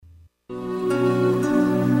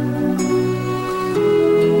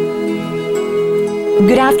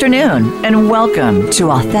Good afternoon, and welcome to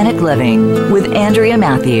Authentic Living with Andrea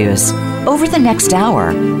Matthews. Over the next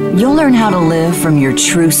hour, you'll learn how to live from your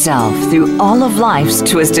true self through all of life's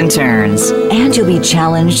twists and turns. And you'll be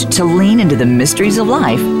challenged to lean into the mysteries of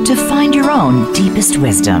life to find your own deepest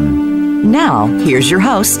wisdom. Now, here's your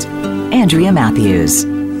host, Andrea Matthews.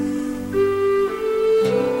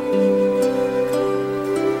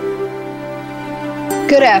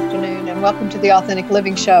 Good afternoon, and welcome to the Authentic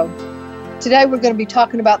Living Show. Today we're going to be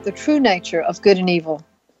talking about the true nature of good and evil,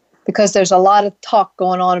 because there's a lot of talk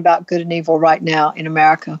going on about good and evil right now in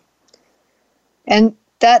America. And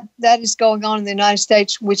that is going on in the United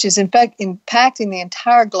States, which is in fact impacting the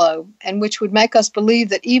entire globe, and which would make us believe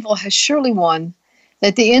that evil has surely won,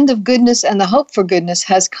 that the end of goodness and the hope for goodness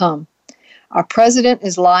has come. Our president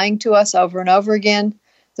is lying to us over and over again.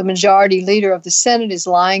 The majority leader of the Senate is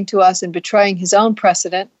lying to us and betraying his own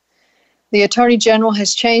precedent. The Attorney General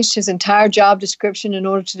has changed his entire job description in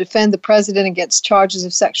order to defend the president against charges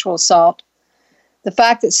of sexual assault. The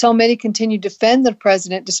fact that so many continue to defend the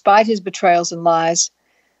president despite his betrayals and lies,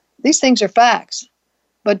 these things are facts.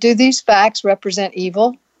 But do these facts represent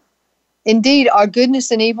evil? Indeed, are goodness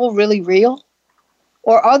and evil really real?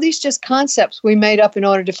 Or are these just concepts we made up in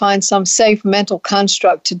order to find some safe mental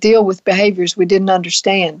construct to deal with behaviors we didn't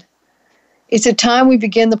understand? It's a time we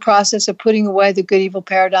begin the process of putting away the good-evil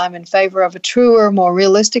paradigm in favor of a truer, more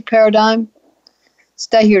realistic paradigm.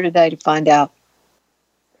 Stay here today to find out.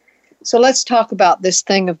 So let's talk about this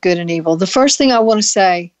thing of good and evil. The first thing I want to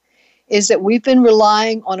say is that we've been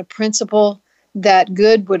relying on a principle that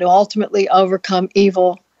good would ultimately overcome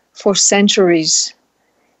evil for centuries,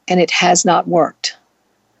 and it has not worked.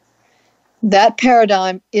 That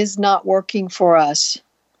paradigm is not working for us.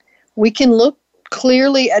 We can look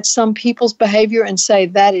clearly at some people's behavior and say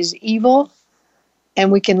that is evil,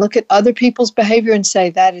 and we can look at other people's behavior and say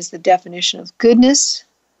that is the definition of goodness,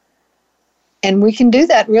 and we can do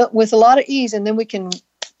that with a lot of ease, and then we can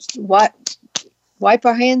wipe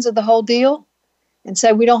our hands of the whole deal and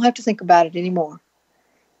say we don't have to think about it anymore.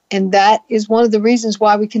 And that is one of the reasons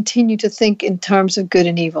why we continue to think in terms of good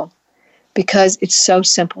and evil, because it's so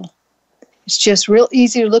simple. It's just real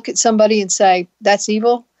easy to look at somebody and say that's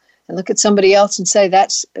evil, and look at somebody else and say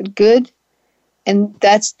that's good, and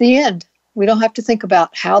that's the end. We don't have to think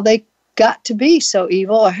about how they got to be so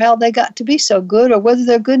evil or how they got to be so good, or whether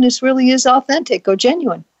their goodness really is authentic or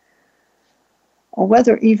genuine, or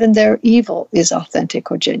whether even their evil is authentic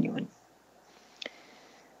or genuine.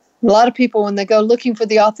 A lot of people, when they go looking for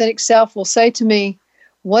the authentic self, will say to me,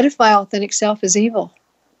 what if my authentic self is evil?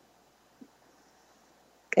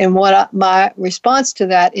 And my response to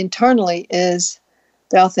that internally is,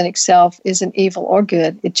 the authentic self isn't evil or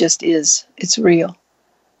good. It just is. It's real.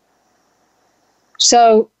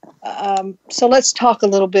 So let's talk a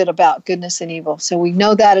little bit about goodness and evil. So we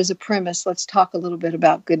know that as a premise. Let's talk a little bit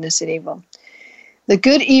about goodness and evil.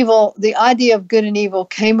 The idea of good and evil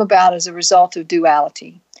came about as a result of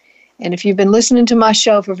duality. And if you've been listening to my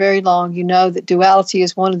show for very long, you know that duality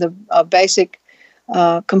is one of the basic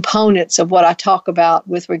components of what I talk about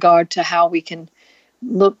with regard to how we can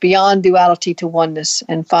look beyond duality to oneness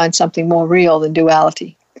and find something more real than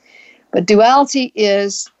duality. But duality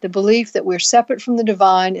is the belief that we're separate from the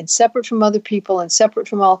divine and separate from other people and separate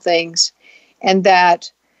from all things, and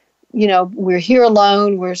that, we're here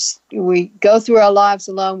alone, we go through our lives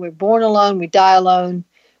alone, we're born alone, we die alone,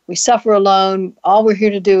 we suffer alone. All we're here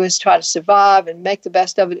to do is try to survive and make the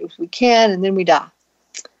best of it if we can, and then we die.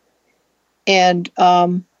 And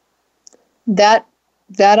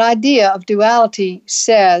that idea of duality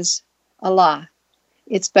says a lie.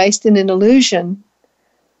 It's based in an illusion,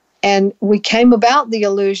 and we came about the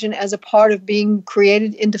illusion as a part of being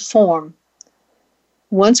created into form.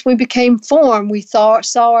 Once we became form, we saw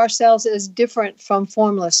ourselves as different from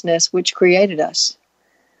formlessness, which created us.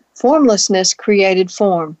 Formlessness created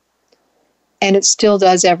form, and it still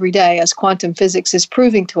does every day, as quantum physics is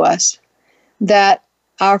proving to us, that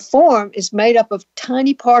our form is made up of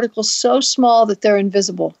tiny particles so small that they're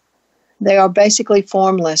invisible. They are basically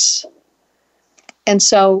formless. And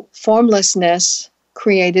so formlessness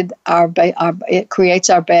created it creates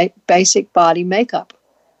our basic body makeup.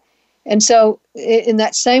 And so in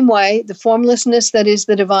that same way, the formlessness that is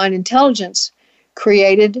the divine intelligence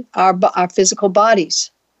created our physical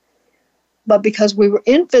bodies. But because we were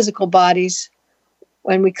in physical bodies,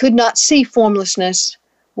 when we could not see formlessness,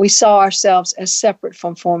 we saw ourselves as separate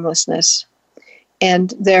from formlessness.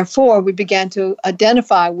 And therefore, we began to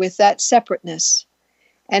identify with that separateness.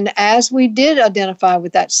 And as we did identify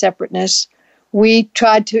with that separateness, we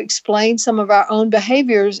tried to explain some of our own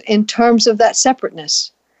behaviors in terms of that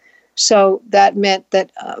separateness. So that meant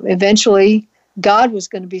that eventually God was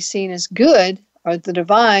going to be seen as good, or the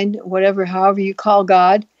divine, however you call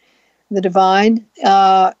God, the divine,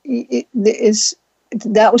 that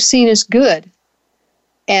was seen as good.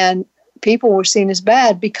 And people were seen as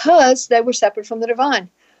bad because they were separate from the divine.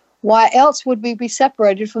 Why else would we be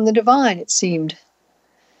separated from the divine, it seemed?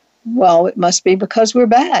 Well, it must be because we're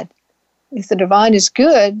bad. If the divine is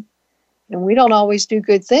good, and we don't always do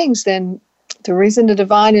good things, then the reason the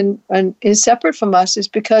divine is separate from us is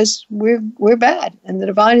because we're bad, and the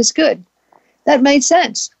divine is good. That made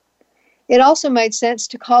sense. It also made sense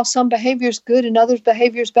to call some behaviors good and others'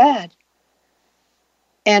 behaviors bad.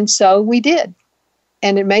 And so we did.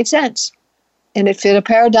 And it made sense. And it fit a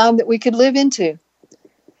paradigm that we could live into.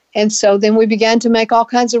 And so then we began to make all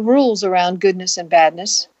kinds of rules around goodness and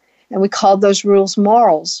badness. And we called those rules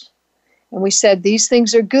morals. And we said, these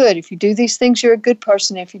things are good. If you do these things, you're a good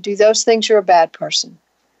person. If you do those things, you're a bad person.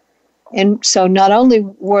 And so not only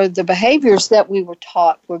were the behaviors that we were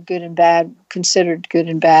taught were good and bad, considered good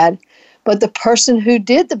and bad, but the person who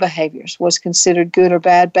did the behaviors was considered good or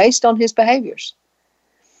bad based on his behaviors.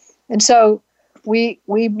 And so we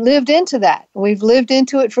lived into that. We've lived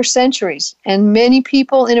into it for centuries. And many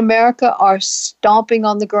people in America are stomping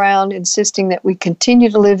on the ground, insisting that we continue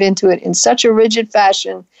to live into it in such a rigid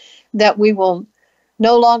fashion that we will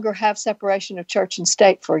no longer have separation of church and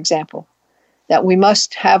state, for example. That we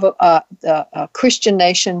must have a Christian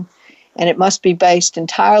nation, and it must be based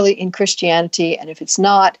entirely in Christianity. And if it's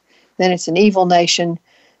not, then it's an evil nation,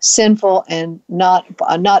 sinful, and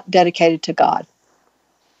not dedicated to God.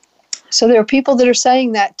 So there are people that are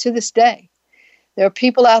saying that to this day. There are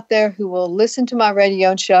people out there who will listen to my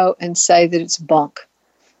radio show and say that it's bunk.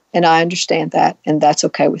 And I understand that, and that's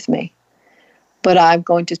okay with me. But I'm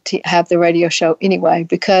going to have the radio show anyway,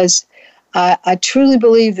 because I truly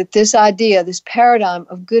believe that this idea, this paradigm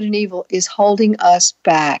of good and evil is holding us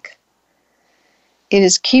back. It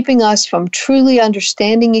is keeping us from truly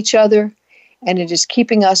understanding each other, and it is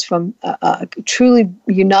keeping us from truly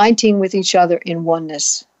uniting with each other in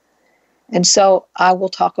oneness. And so I will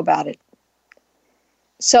talk about it.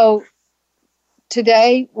 So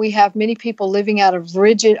today we have many people living out of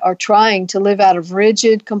rigid, or trying to live out of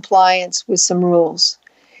rigid compliance with some rules.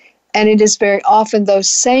 And it is very often those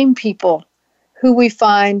same people who we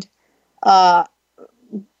find out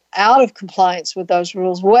of compliance with those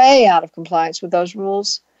rules, way out of compliance with those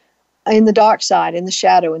rules, in the dark side, in the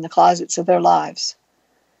shadow, in the closets of their lives.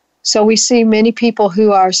 So we see many people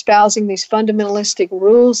who are espousing these fundamentalistic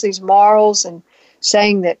rules, these morals, and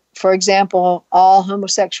saying that, for example, all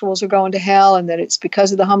homosexuals are going to hell, and that it's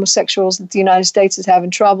because of the homosexuals that the United States is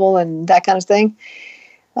having trouble, and that kind of thing.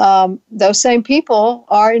 Those same people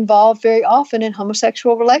are involved very often in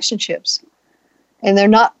homosexual relationships. And they're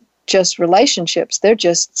not just relationships, they're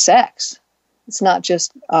just sex. It's not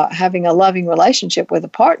just having a loving relationship with a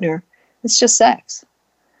partner, it's just sex.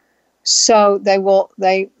 So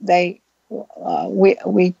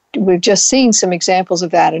we've just seen some examples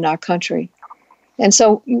of that in our country. And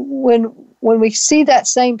so when we see that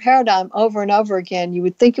same paradigm over and over again, you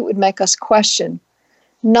would think it would make us question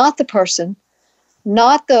not the person,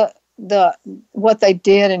 not the what they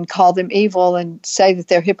did and call them evil and say that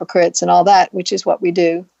they're hypocrites and all that, which is what we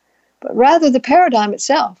do, but rather the paradigm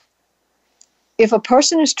itself. If a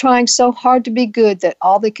person is trying so hard to be good that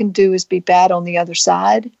all they can do is be bad on the other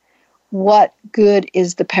side, what good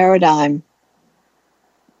is the paradigm?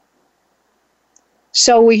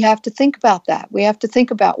 So we have to think about that. We have to think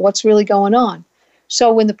about what's really going on.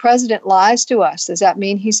 So when the president lies to us, does that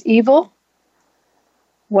mean he's evil?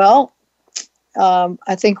 Well,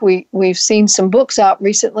 I think we've seen some books out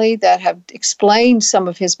recently that have explained some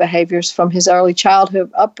of his behaviors from his early childhood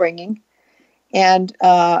upbringing. And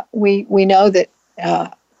we know that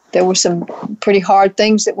there were some pretty hard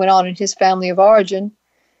things that went on in his family of origin.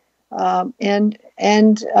 And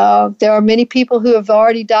there are many people who have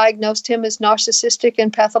already diagnosed him as narcissistic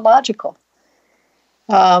and pathological.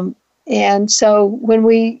 And so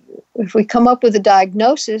if we come up with a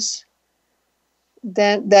diagnosis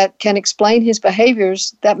that can explain his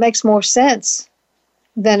behaviors, that makes more sense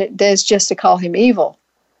than it does just to call him evil.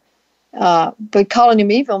 But calling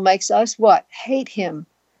him evil makes us what? Hate him.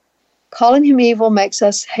 Calling him evil makes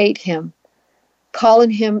us hate him.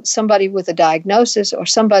 Calling him somebody with a diagnosis, or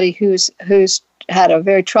somebody who's had a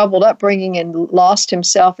very troubled upbringing and lost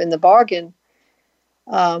himself in the bargain,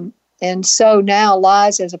 and so now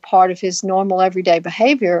lies as a part of his normal everyday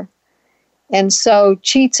behavior, and so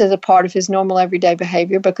cheats as a part of his normal everyday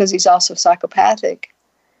behavior because he's also psychopathic.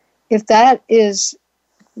 If that is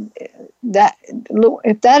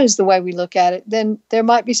the way we look at it, then there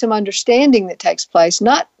might be some understanding that takes place,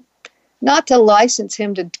 not to license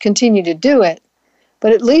him to continue to do it,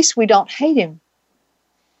 but at least we don't hate him.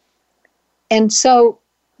 And so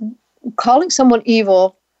calling someone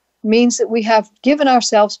evil means that we have given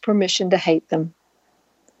ourselves permission to hate them.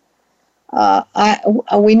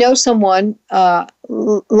 We know someone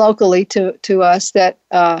locally to us that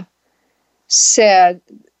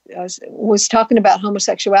was talking about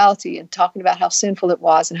homosexuality and talking about how sinful it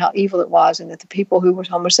was and how evil it was, and that the people who were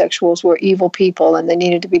homosexuals were evil people and they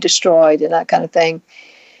needed to be destroyed and that kind of thing.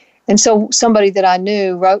 And so somebody that I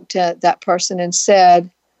knew wrote to that person and said,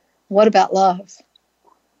 what about love?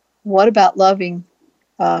 What about loving,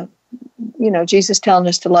 Jesus telling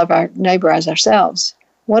us to love our neighbor as ourselves?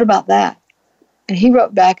 What about that? And he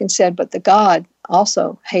wrote back and said, but the God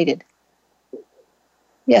also hated.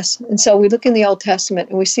 Yes, and so we look in the Old Testament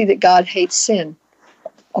and we see that God hates sin,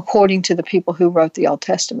 according to the people who wrote the Old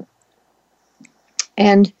Testament.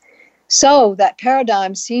 And so that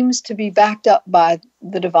paradigm seems to be backed up by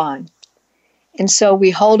the divine. And so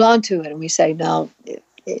we hold on to it and we say, no,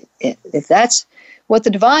 if that's what the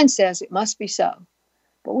divine says, it must be so.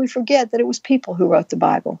 But we forget that it was people who wrote the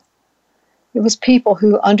Bible. It was people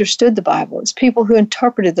who understood the Bible. It's people who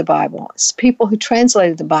interpreted the Bible. It's people who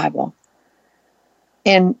translated the Bible.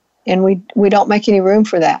 And we don't make any room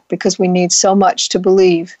for that because we need so much to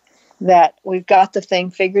believe that we've got the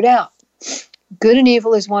thing figured out. Good and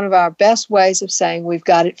evil is one of our best ways of saying we've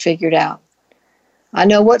got it figured out. I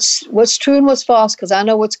know what's true and what's false because I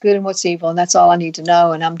know what's good and what's evil, and that's all I need to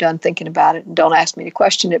know, and I'm done thinking about it, and don't ask me to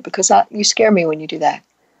question it because you scare me when you do that.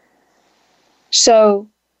 So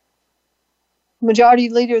Majority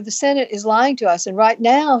Leader of the Senate is lying to us, and right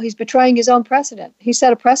now he's betraying his own precedent. He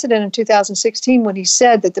set a precedent in 2016 when he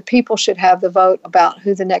said that the people should have the vote about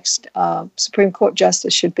who the next Supreme Court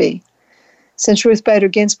justice should be. Since Ruth Bader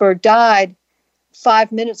Ginsburg died,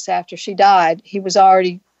 5 minutes after she died, he was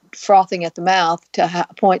already frothing at the mouth to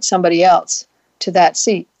appoint somebody else to that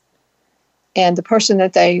seat. And the person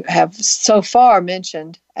that they have so far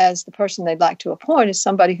mentioned as the person they'd like to appoint is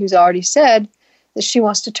somebody who's already said that she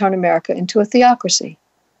wants to turn America into a theocracy.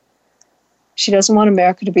 She doesn't want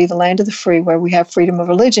America to be the land of the free where we have freedom of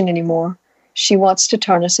religion anymore. She wants to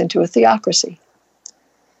turn us into a theocracy.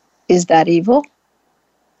 Is that evil?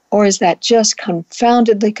 Or is that just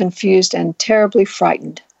confoundedly confused and terribly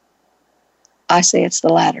frightened? I say it's the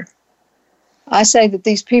latter. I say that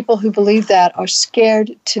these people who believe that are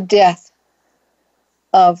scared to death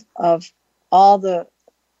of all the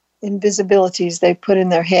invisibilities they've put in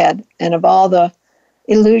their head and of all the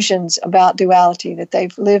illusions about duality that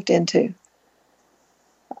they've lived into.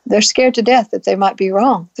 They're scared to death that they might be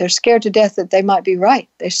wrong. They're scared to death that they might be right.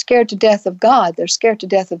 They're scared to death of God. They're scared to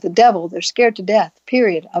death of the devil. They're scared to death,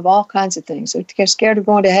 period, of all kinds of things. They're scared of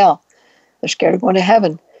going to hell. They're scared of going to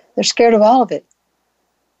heaven. They're scared of all of it.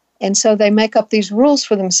 And so they make up these rules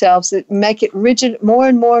for themselves that make it rigid, more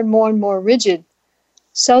and more and more and more rigid,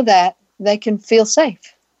 so that they can feel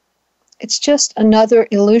safe. It's just another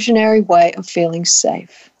illusionary way of feeling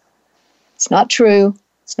safe. It's not true.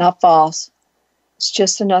 It's not false. It's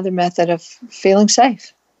just another method of feeling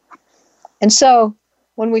safe. And so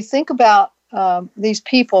when we think about these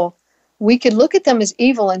people, we could look at them as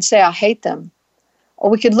evil and say, I hate them.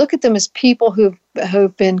 Or we could look at them as people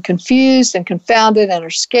who've been confused and confounded and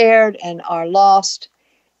are scared and are lost,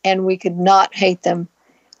 and we could not hate them.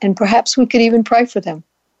 And perhaps we could even pray for them.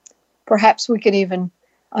 Perhaps we could even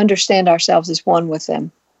understand ourselves as one with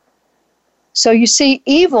them. So you see,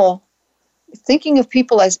 evil, thinking of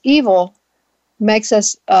people as evil, makes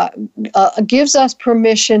us gives us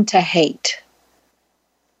permission to hate.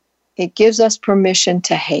 It gives us permission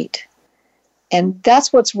to hate. And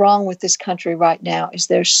that's what's wrong with this country right now, is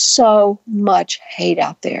there's so much hate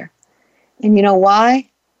out there. And you know why?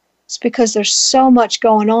 It's because there's so much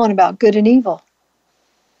going on about good and evil.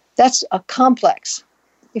 That's a complex.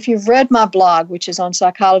 If you've read my blog, which is on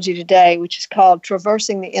Psychology Today, which is called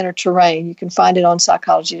Traversing the Inner Terrain, you can find it on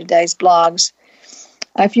Psychology Today's blogs.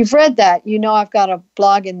 If you've read that, you know I've got a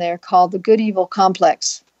blog in there called The Good-Evil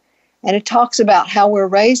Complex. And it talks about how we're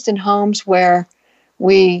raised in homes where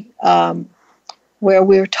we're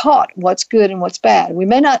taught what's good and what's bad. We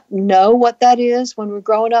may not know what that is when we're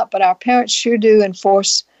growing up, but our parents sure do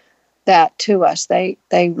enforce that to us. They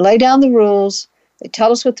lay down the rules, they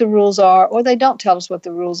tell us what the rules are, or they don't tell us what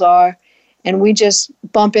the rules are, and we just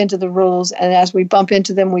bump into the rules, and as we bump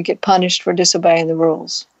into them, we get punished for disobeying the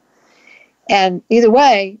rules. And either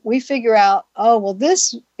way, we figure out, oh, well,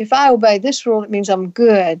 if I obey this rule, it means I'm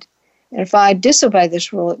good, and if I disobey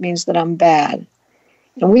this rule, it means that I'm bad.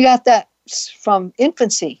 And we got that from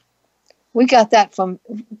infancy. We got that from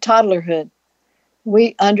toddlerhood.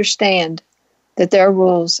 We understand that there are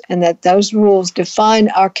rules and that those rules define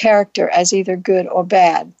our character as either good or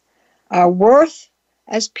bad. Our worth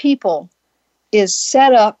as people is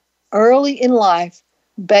set up early in life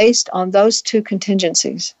based on those two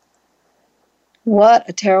contingencies. What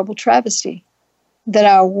a terrible travesty. That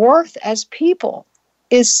our worth as people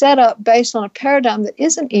is set up based on a paradigm that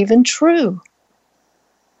isn't even true.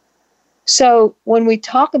 So when we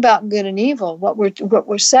talk about good and evil, what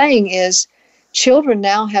we're saying is children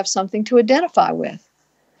now have something to identify with.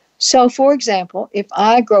 So, for example, if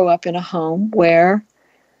I grow up in a home where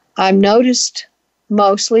I'm noticed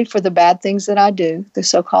mostly for the bad things that I do, the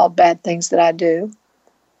so-called bad things that I do,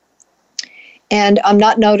 and I'm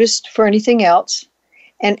not noticed for anything else,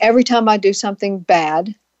 and every time I do something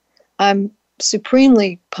bad, I'm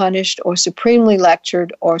supremely punished or supremely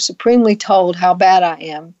lectured or supremely told how bad I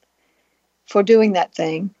am for doing that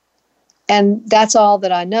thing, and that's all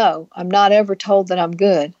that I know. I'm not ever told that I'm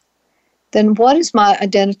good. Then what is my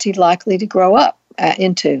identity likely to grow up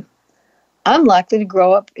into? I'm likely to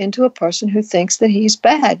grow up into a person who thinks that he's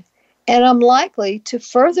bad. And I'm likely to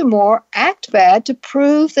furthermore act bad to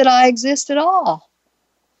prove that I exist at all.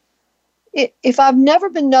 If I've never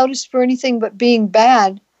been noticed for anything but being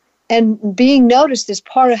bad, and being noticed is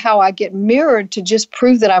part of how I get mirrored to just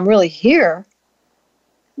prove that I'm really here,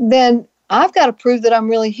 then I've got to prove that I'm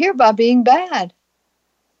really here by being bad.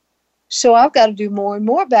 So I've got to do more and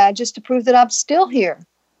more bad just to prove that I'm still here.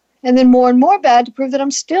 And then more and more bad to prove that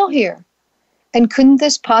I'm still here. And couldn't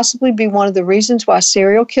this possibly be one of the reasons why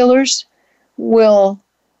serial killers will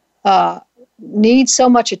need so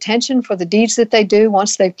much attention for the deeds that they do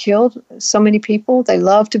once they've killed so many people? They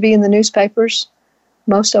love to be in the newspapers,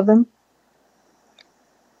 most of them.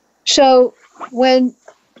 So when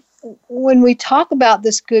we talk about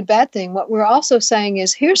this good-bad thing, what we're also saying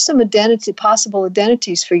is, here's some possible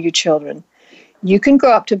identities for you children. You can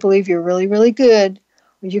grow up to believe you're really, really good,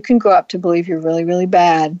 or you can grow up to believe you're really, really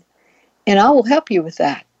bad. And I will help you with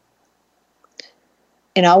that.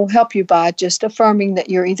 And I will help you by just affirming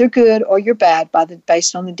that you're either good or you're bad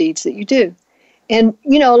based on the deeds that you do. And,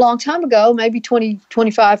 a long time ago, maybe 20,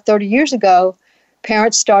 25, 30 years ago,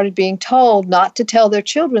 parents started being told not to tell their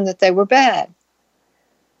children that they were bad.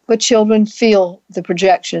 But children feel the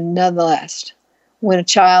projection nonetheless. When a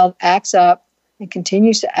child acts up and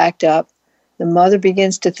continues to act up, the mother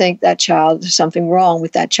begins to think that there's something wrong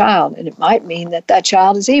with that child. And it might mean that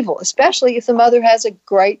child is evil, especially if the mother has a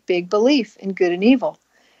great big belief in good and evil,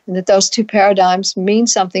 and that those two paradigms mean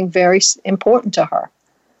something very important to her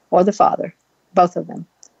or the father, both of them.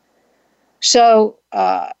 So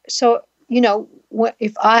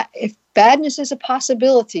if badness is a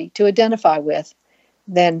possibility to identify with,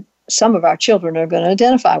 then some of our children are going to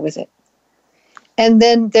identify with it. And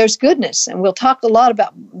then there's goodness, and we'll talk a lot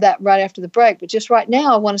about that right after the break. But just right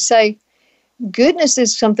now, I want to say goodness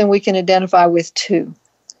is something we can identify with too.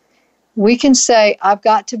 We can say, I've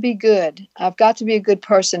got to be good. I've got to be a good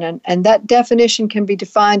person. And that definition can be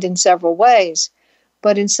defined in several ways.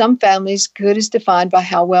 But in some families, good is defined by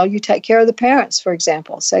how well you take care of the parents, for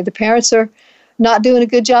example. Say the parents are not doing a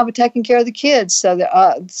good job of taking care of the kids.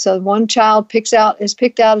 So one child is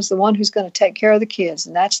picked out as the one who's going to take care of the kids,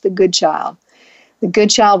 and that's the good child. The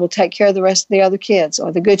good child will take care of the rest of the other kids,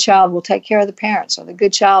 or the good child will take care of the parents, or the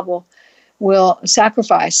good child will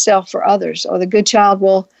sacrifice self for others, or the good child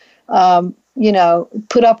will,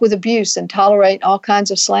 put up with abuse and tolerate all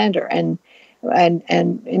kinds of slander and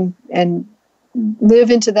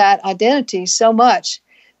live into that identity so much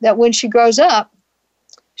that when she grows up,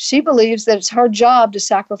 she believes that it's her job to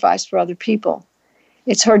sacrifice for other people.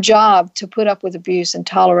 It's her job to put up with abuse and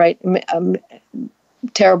tolerate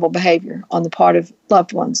terrible behavior on the part of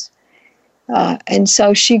loved ones. And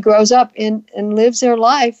so she grows up and lives her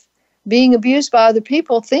life being abused by other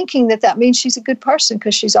people, thinking that means she's a good person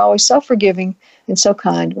because she's always so forgiving and so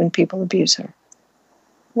kind when people abuse her.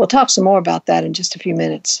 We'll talk some more about that in just a few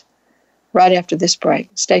minutes, right after this break.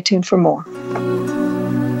 Stay tuned for more.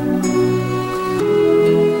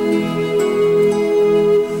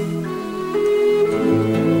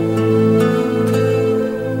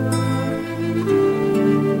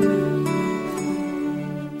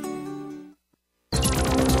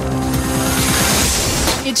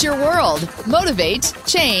 It's your world. Motivate,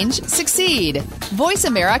 change, succeed.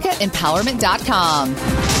 VoiceAmericaEmpowerment.com.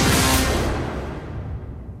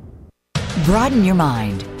 Broaden your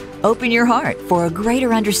mind. Open your heart for a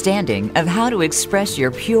greater understanding of how to express your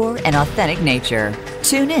pure and authentic nature.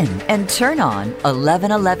 Tune in and turn on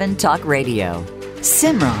 1111 Talk Radio.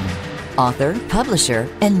 Simran, author, publisher,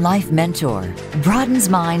 and life mentor, broadens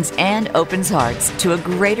minds and opens hearts to a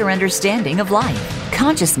greater understanding of life,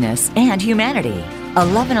 consciousness, and humanity.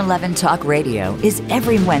 1111 Talk Radio is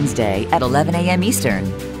every Wednesday at 11 a.m. Eastern,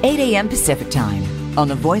 8 a.m. Pacific Time on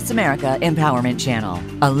the Voice America Empowerment Channel.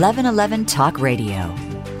 1111 Talk Radio.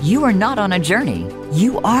 You are not on a journey.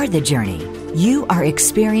 You are the journey. You are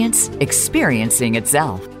experiencing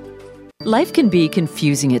itself. Life can be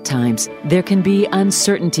confusing at times. There can be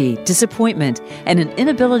uncertainty, disappointment, and an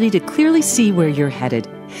inability to clearly see where you're headed.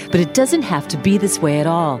 But it doesn't have to be this way at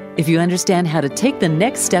all if you understand how to take the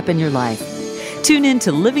next step in your life. Tune in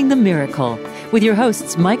to Living the Miracle with your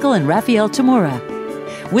hosts, Michael and Raphael Tamura.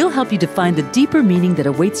 We'll help you define the deeper meaning that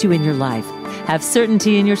awaits you in your life, have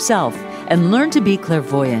certainty in yourself, and learn to be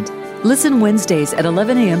clairvoyant. Listen Wednesdays at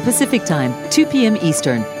 11 a.m. Pacific Time, 2 p.m.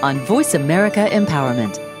 Eastern on Voice America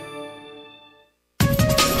Empowerment.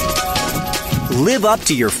 Live up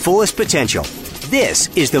to your fullest potential. This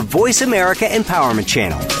is the Voice America Empowerment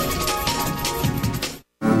Channel.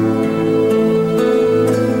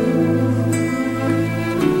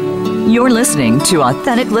 You're listening to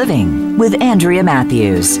Authentic Living with Andrea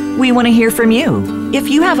Matthews. We want to hear from you. If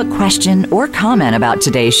you have a question or comment about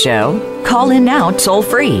today's show, call in now toll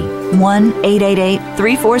free.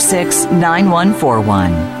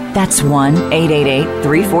 1-888-346-9141. That's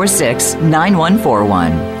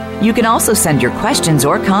 1-888-346-9141. You can also send your questions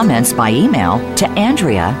or comments by email to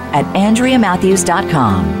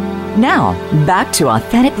Andrea@AndreaMatthews.com. Now, back to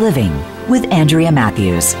Authentic Living with Andrea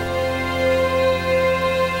Matthews.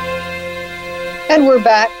 And we're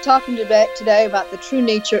back talking today about the true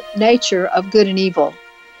nature of good and evil.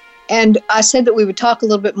 And I said that we would talk a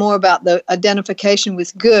little bit more about the identification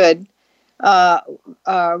with good right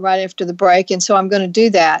after the break, and so I'm going to do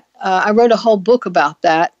that. I wrote a whole book about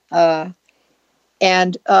that.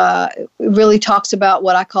 And it really talks about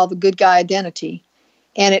what I call the good guy identity.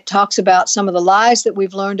 And it talks about some of the lies that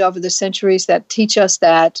we've learned over the centuries that teach us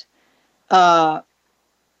that that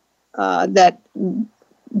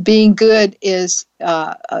being good is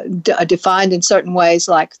defined in certain ways,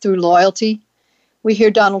 like through loyalty. We hear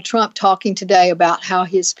Donald Trump talking today about how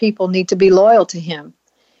his people need to be loyal to him.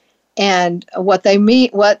 And what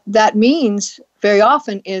that means very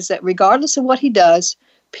often is that regardless of what he does,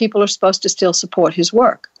 people are supposed to still support his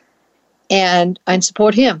work and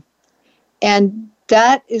support him. And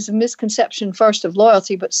that is a misconception, first, of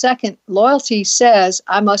loyalty. But second, loyalty says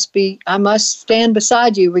I must stand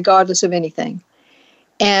beside you regardless of anything.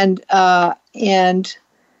 And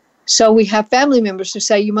so we have family members who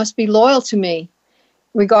say, you must be loyal to me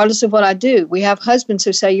regardless of what I do. We have husbands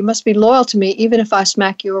who say, you must be loyal to me even if I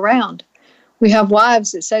smack you around. We have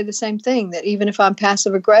wives that say the same thing, that even if I'm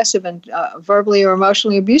passive aggressive and verbally or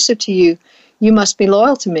emotionally abusive to you, you must be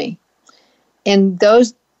loyal to me. And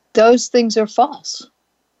those things are false.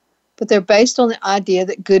 But they're based on the idea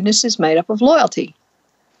that goodness is made up of loyalty.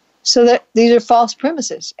 So that these are false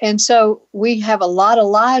premises. And so we have a lot of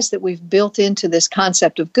lies that we've built into this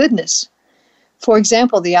concept of goodness. For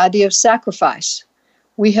example, the idea of sacrifice.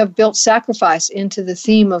 We have built sacrifice into the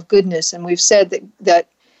theme of goodness, and we've said that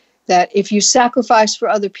if you sacrifice for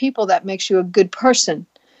other people, that makes you a good person.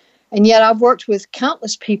 And yet I've worked with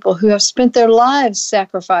countless people who have spent their lives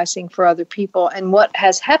sacrificing for other people. And what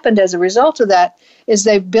has happened as a result of that is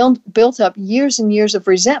they've built up years and years of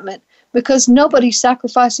resentment because nobody's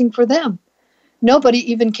sacrificing for them. Nobody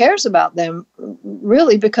even cares about them,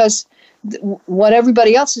 really, because what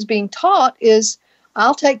everybody else is being taught is,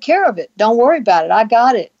 I'll take care of it. Don't worry about it. I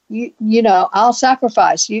got it. You know, I'll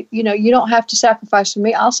sacrifice. You don't have to sacrifice for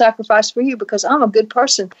me. I'll sacrifice for you because I'm a good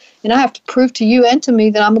person. And I have to prove to you and to me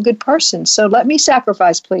that I'm a good person. So let me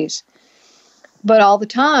sacrifice, please. But all the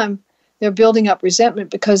time, they're building up resentment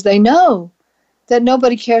because they know that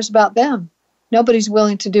nobody cares about them. Nobody's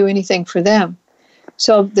willing to do anything for them.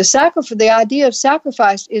 So the idea of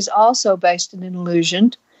sacrifice is also based in an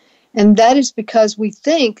illusion. And that is because we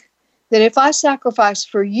think that if I sacrifice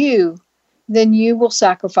for you, then you will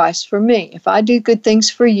sacrifice for me. If I do good things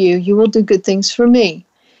for you, you will do good things for me.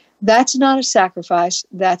 That's not a sacrifice.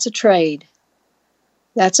 That's a trade.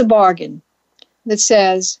 That's a bargain that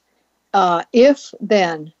says, if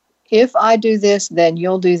I do this, then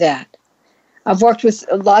you'll do that. I've worked with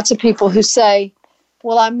lots of people who say,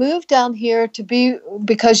 well, I moved down here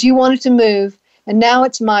because you wanted to move, and now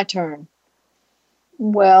it's my turn.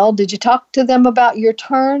 Well, did you talk to them about your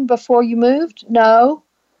turn before you moved? No.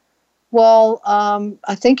 Well,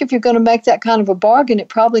 I think if you're going to make that kind of a bargain, it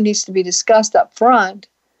probably needs to be discussed up front.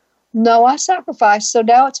 No, I sacrificed, so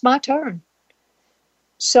now it's my turn.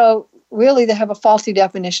 So really, they have a faulty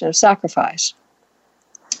definition of sacrifice.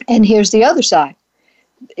 And here's the other side.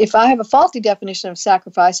 If I have a faulty definition of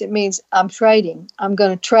sacrifice, it means I'm trading. I'm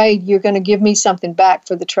going to trade. You're going to give me something back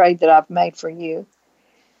for the trade that I've made for you.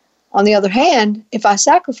 On the other hand, if I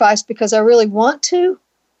sacrifice because I really want to,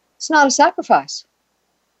 it's not a sacrifice.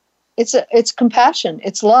 It's compassion,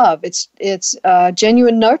 it's love, it's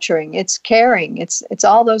genuine nurturing, it's caring, it's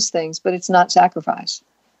all those things, but it's not sacrifice.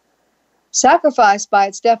 Sacrifice, by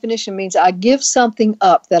its definition, means I give something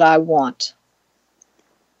up that I want.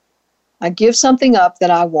 I give something up that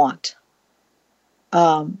I want.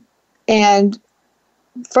 And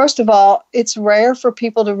first of all, it's rare for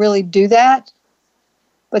people to really do that.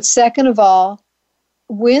 But second of all,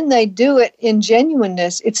 when they do it in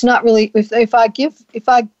genuineness, it's not really,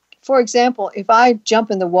 for example, if I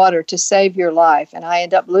jump in the water to save your life and I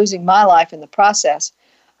end up losing my life in the process,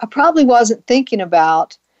 I probably wasn't thinking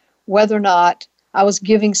about whether or not I was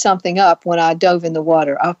giving something up when I dove in the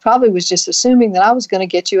water. I probably was just assuming that I was going to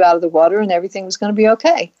get you out of the water and everything was going to be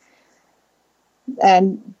okay.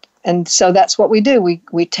 And so that's what we do.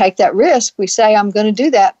 We take that risk. We say, I'm going to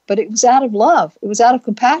do that. But it was out of love. It was out of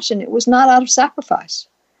compassion. It was not out of sacrifice.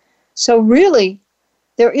 So really,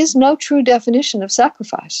 there is no true definition of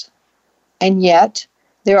sacrifice. And yet,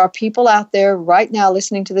 there are people out there right now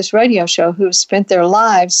listening to this radio show who have spent their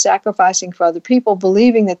lives sacrificing for other people,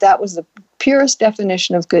 believing that that was the purest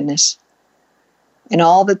definition of goodness. And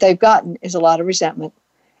all that they've gotten is a lot of resentment.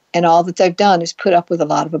 And all that they've done is put up with a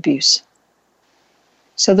lot of abuse.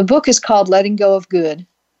 So the book is called Letting Go of Good.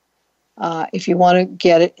 If you want to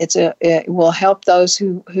get it, it will help those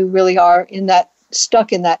who really are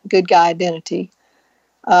stuck in that good guy identity.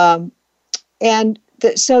 So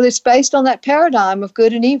it's based on that paradigm of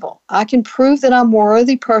good and evil. I can prove that I'm a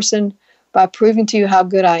worthy person by proving to you how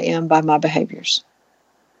good I am by my behaviors.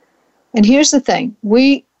 And here's the thing.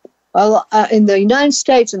 We, in the United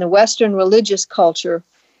States, in the Western religious culture,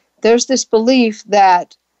 there's this belief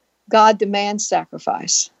that God demands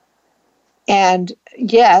sacrifice. And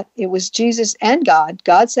yet, it was Jesus and God.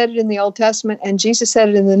 God said it in the Old Testament, and Jesus said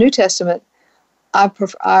it in the New Testament. I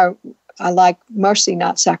like mercy,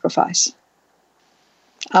 not sacrifice.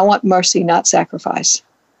 I want mercy, not sacrifice.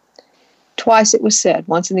 Twice it was said,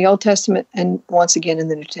 once in the Old Testament and once again in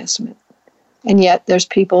the New Testament. And yet, there's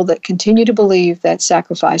people that continue to believe that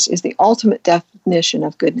sacrifice is the ultimate definition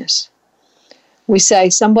of goodness. We say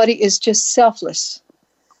somebody is just selfless.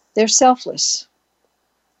 They're selfless.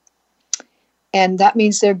 And that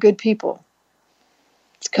means they're good people.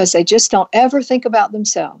 It's because they just don't ever think about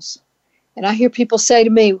themselves. And I hear people say to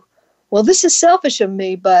me, well, this is selfish of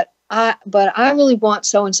me, but I really want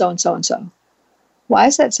so-and-so and so-and-so. Why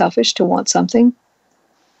is that selfish to want something?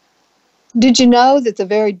 Did you know that the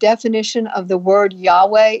very definition of the word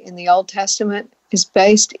Yahweh in the Old Testament is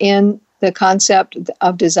based in the concept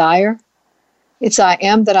of desire? It's I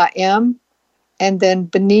am that I am. And then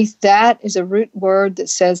beneath that is a root word that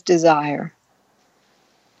says desire.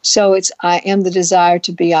 So it's I am the desire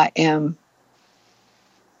to be I am.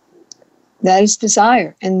 That is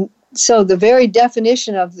desire. And so the very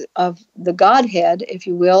definition of the Godhead, if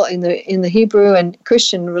you will, in the Hebrew and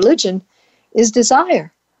Christian religion is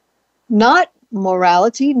desire. Not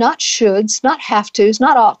morality, not shoulds, not have tos,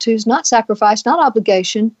 not ought tos, not sacrifice, not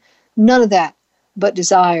obligation, none of that, but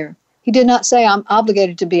desire. He did not say I'm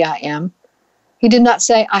obligated to be I am. He did not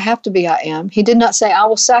say, I have to be I am. He did not say, I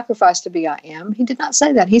will sacrifice to be I am. He did not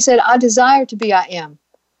say that. He said, I desire to be I am.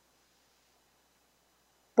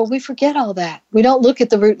 But we forget all that. We don't look at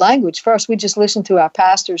the root language first. We just listen to our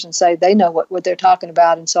pastors and say they know what they're talking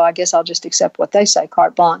about, and so I guess I'll just accept what they say,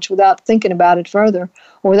 carte blanche, without thinking about it further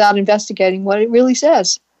or without investigating what it really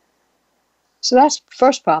says. So that's the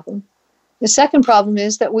first problem. The second problem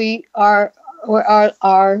is that we are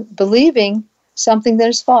believing something that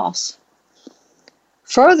is false.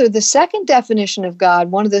 Further, the second definition of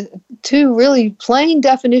God, one of the two really plain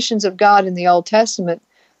definitions of God in the Old Testament,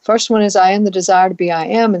 first one is I am the desire to be I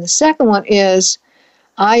am, and the second one is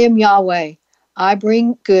I am Yahweh. I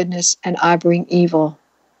bring goodness and I bring evil.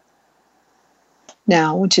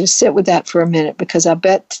 Now, I want you to sit with that for a minute because I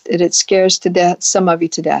bet that it scares to death some of you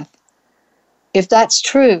to death. If that's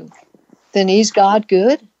true, then is God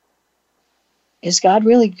good? Is God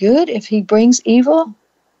really good if he brings evil?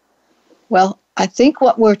 Well, I think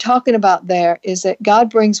what we're talking about there is that God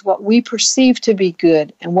brings what we perceive to be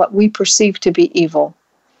good and what we perceive to be evil.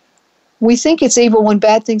 We think it's evil when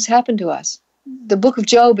bad things happen to us. The book of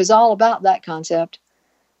Job is all about that concept,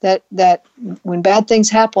 that when bad things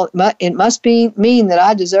happen, it must mean that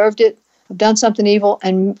I deserved it, I've done something evil,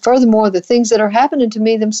 and furthermore, the things that are happening to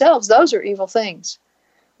me themselves, those are evil things.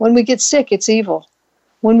 When we get sick, it's evil.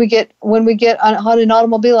 When we get on an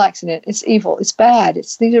automobile accident, it's evil. It's bad.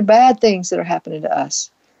 These are bad things that are happening to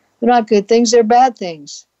us. They're not good things. They're bad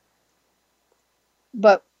things.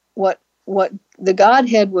 But what the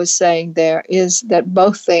Godhead was saying there is that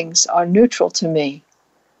both things are neutral to me.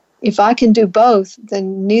 If I can do both,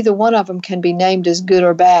 then neither one of them can be named as good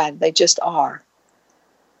or bad. They just are.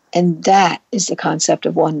 And that is the concept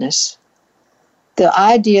of oneness. The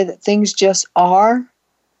idea that things just are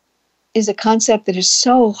is a concept that is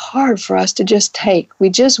so hard for us to just take. We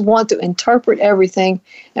just want to interpret everything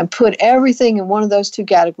and put everything in one of those two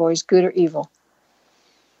categories, good or evil.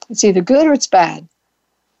 It's either good or it's bad.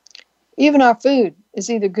 Even our food is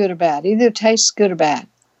either good or bad. Either it tastes good or bad.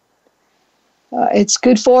 It's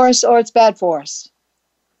good for us or it's bad for us.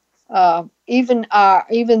 Even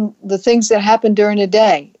the things that happen during a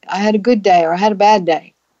day. I had a good day or I had a bad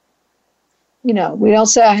day. You know, we don't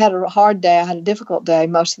say I had a hard day, I had a difficult day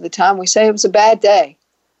most of the time. We say it was a bad day.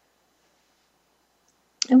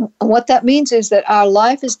 And what that means is that our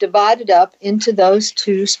life is divided up into those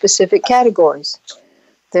two specific categories.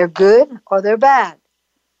 They're good or they're bad.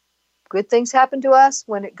 Good things happen to us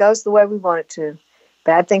when it goes the way we want it to.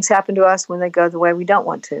 Bad things happen to us when they go the way we don't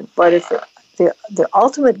want to. But if the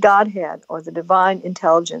ultimate Godhead or the divine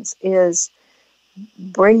intelligence is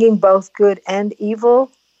bringing both good and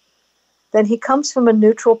evil, then he comes from a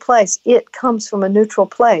neutral place. It comes from a neutral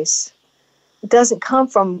place. It doesn't come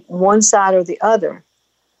from one side or the other.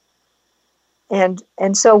 And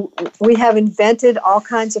so we have invented all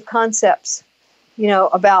kinds of concepts, you know,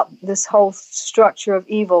 about this whole structure of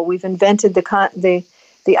evil. We've invented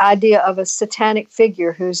the idea of a satanic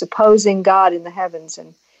figure who's opposing God in the heavens.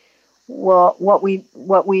 And well, what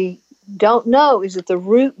we don't know is that the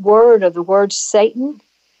root word of the word Satan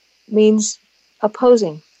means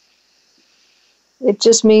opposing. It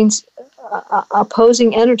just means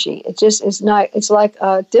opposing energy. It just is not. It's like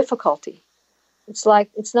difficulty. It's like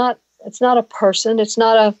it's not a person. It's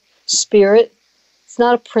not a spirit. It's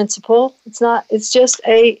not a principle. It's just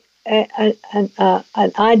an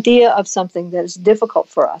idea of something that is difficult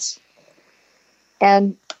for us.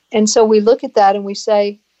 And so we look at that and we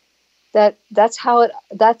say that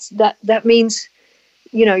means,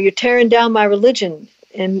 you know, you're tearing down my religion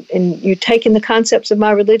and you're taking the concepts of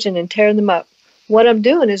my religion and tearing them up. What I'm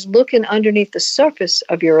doing is looking underneath the surface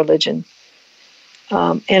of your religion.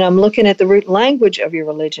 And I'm looking at the root language of your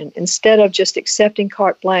religion instead of just accepting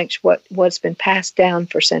carte blanche what's been passed down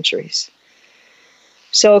for centuries.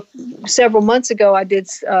 So several months ago, I did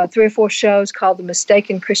 3 or 4 shows called The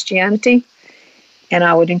Mistaken Christianity. And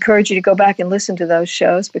I would encourage you to go back and listen to those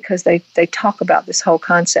shows because they talk about this whole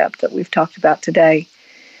concept that we've talked about today.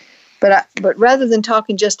 But rather than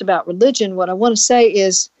talking just about religion, what I want to say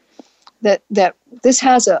is that this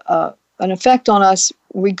has an effect on us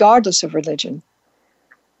regardless of religion.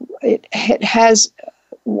 It has,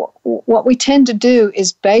 what we tend to do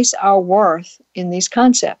is base our worth in these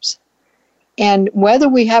concepts. And whether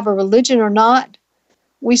we have a religion or not,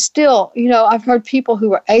 we still, you know, I've heard people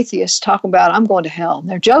who are atheists talk about, I'm going to hell. And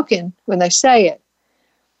they're joking when they say it.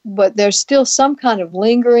 But there's still some kind of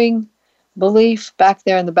lingering belief back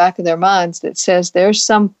there in the back of their minds that says there's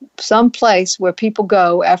some place where people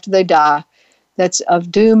go after they die that's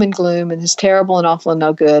of doom and gloom and is terrible and awful and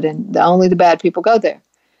no good, and only the bad people go there.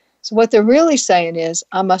 So what they're really saying is,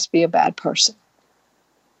 I must be a bad person.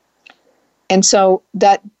 And so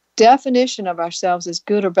that definition of ourselves as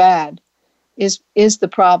good or bad is the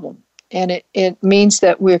problem. And it means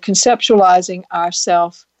that we're conceptualizing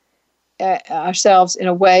ourselves in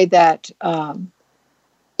a way that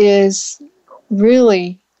is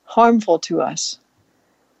really harmful to us.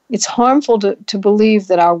 It's harmful to believe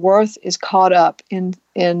that our worth is caught up in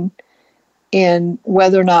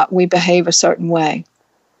whether or not we behave a certain way.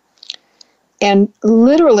 And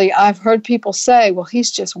literally, I've heard people say, well,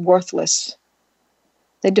 he's just worthless.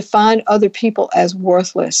 They define other people as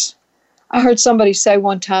worthless. I heard somebody say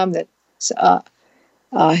one time that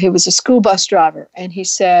he was a school bus driver, and he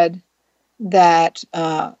said that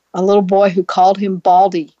a little boy who called him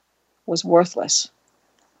Baldy was worthless.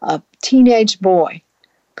 A teenage boy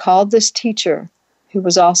called this teacher, who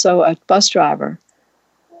was also a bus driver,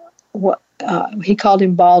 he called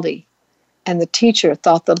him Baldy. And the teacher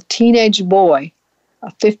thought the teenage boy, a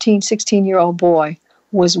 15, 16-year-old boy,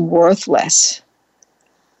 was worthless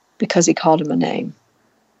because he called him a name.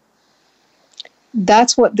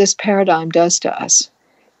 That's what this paradigm does to us.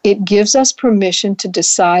 It gives us permission to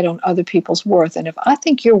decide on other people's worth. And if I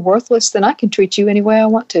think you're worthless, then I can treat you any way I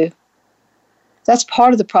want to. That's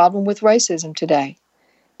part of the problem with racism today,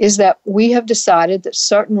 is that we have decided that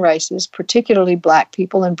certain races, particularly black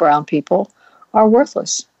people and brown people, are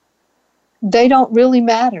worthless. They don't really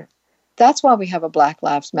matter. That's why we have a Black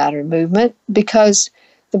Lives Matter movement, because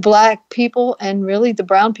the black people and really the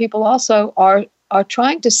brown people also are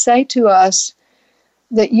trying to say to us,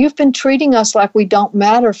 that you've been treating us like we don't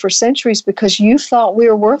matter for centuries because you thought we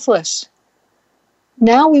were worthless.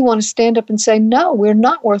 Now we want to stand up and say, no, we're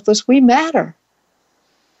not worthless, we matter.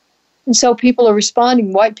 And so people are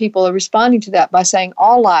responding, white people are responding to that by saying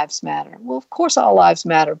all lives matter. Well, of course all lives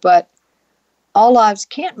matter, but all lives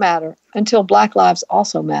can't matter until Black lives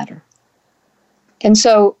also matter. And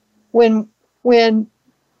so when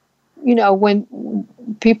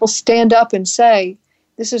people stand up and say,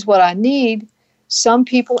 this is what I need, some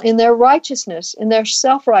people in their righteousness, in their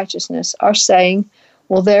self-righteousness, are saying,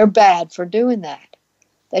 well, they're bad for doing that.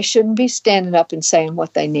 They shouldn't be standing up and saying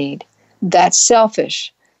what they need. That's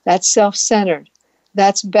selfish. That's self-centered.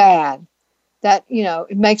 That's bad. That,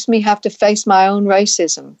 it makes me have to face my own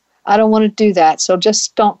racism. I don't want to do that, so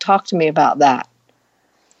just don't talk to me about that.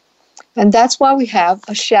 And that's why we have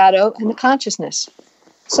a shadow and a consciousness.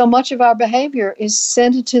 So much of our behavior is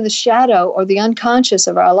sent into the shadow or the unconscious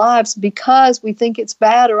of our lives because we think it's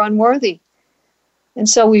bad or unworthy. And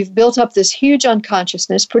so we've built up this huge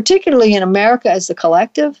unconsciousness, particularly in America as the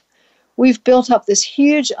collective. We've built up this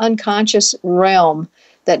huge unconscious realm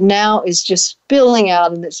that now is just spilling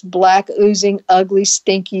out in this black, oozing, ugly,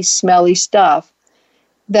 stinky, smelly stuff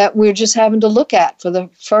that we're just having to look at for the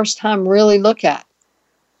first time, really look at.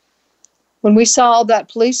 When we saw that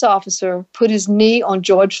police officer put his knee on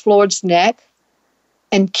George Floyd's neck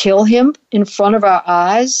and kill him in front of our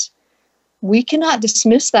eyes, we cannot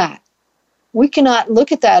dismiss that. We cannot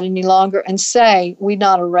look at that any longer and say we're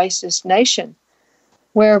not a racist nation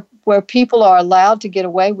where people are allowed to get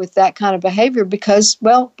away with that kind of behavior because,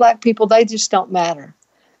 well, Black people, they just don't matter.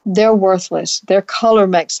 They're worthless. Their color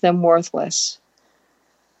makes them worthless.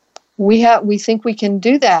 We think we can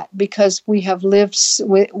do that because we have lived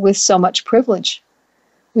with so much privilege.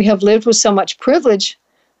 We have lived with so much privilege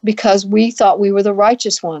because we thought we were the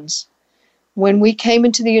righteous ones. When we came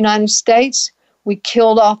into the United States, we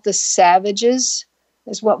killed off the savages,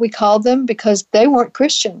 is what we called them, because they weren't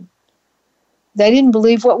Christian. They didn't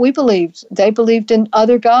believe what we believed. They believed in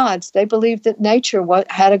other gods. They believed that nature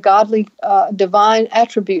had a godly, divine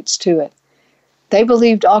attributes to it. They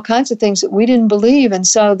believed all kinds of things that we didn't believe, and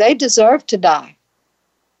so they deserved to die.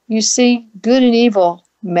 You see, good and evil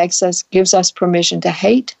gives us permission to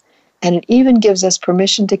hate, and it even gives us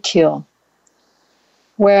permission to kill.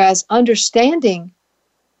 Whereas understanding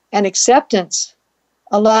and acceptance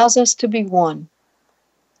allows us to be one.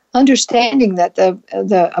 Understanding that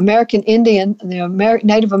the American Indian,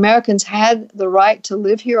 Native Americans had the right to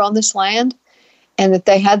live here on this land, and that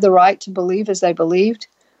they had the right to believe as they believed,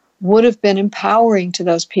 would have been empowering to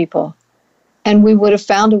those people. And we would have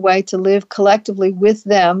found a way to live collectively with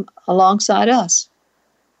them alongside us.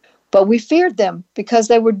 But we feared them because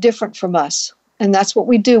they were different from us. And that's what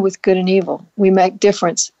we do with good and evil. We make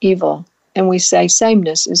difference evil, and we say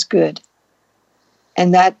sameness is good.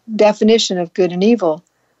 And that definition of good and evil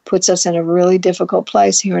puts us in a really difficult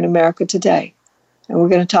place here in America today. And we're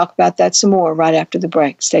going to talk about that some more right after the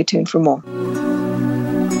break. Stay tuned for more.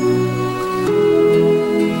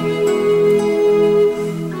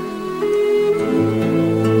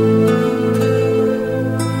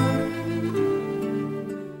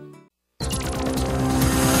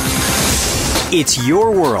 It's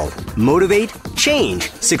your world. Motivate, change,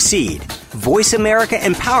 succeed.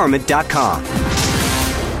 VoiceAmericaEmpowerment.com.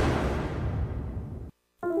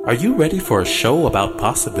 Are you ready for a show about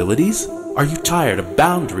possibilities? Are you tired of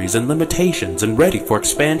boundaries and limitations and ready for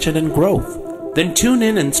expansion and growth? Then tune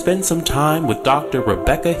in and spend some time with Dr.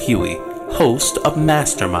 Rebecca Huey, host of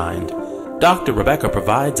Mastermind. Dr. Rebecca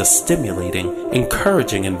provides a stimulating,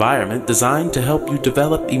 encouraging environment designed to help you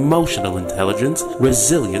develop emotional intelligence,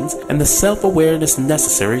 resilience, and the self-awareness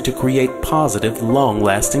necessary to create positive,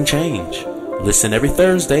 long-lasting change. Listen every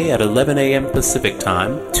Thursday at 11 a.m. Pacific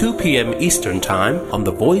Time, 2 p.m. Eastern Time on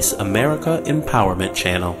the Voice America Empowerment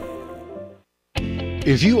Channel.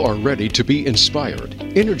 If you are ready to be inspired,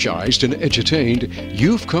 energized, and edutained,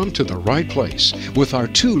 you've come to the right place with our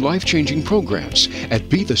 2 life-changing programs at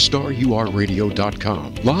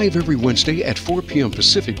BeTheStarYouAreRadio.com. Live every Wednesday at 4 p.m.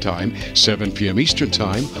 Pacific Time, 7 p.m. Eastern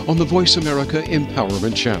Time on the Voice America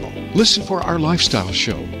Empowerment Channel. Listen for our lifestyle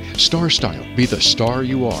show, Star Style, Be the Star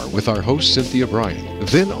You Are, with our host Cynthia Bryan.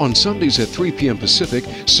 Then on Sundays at 3 p.m. Pacific,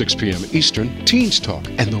 6 p.m. Eastern, Teens Talk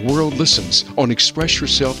and the World Listens on Express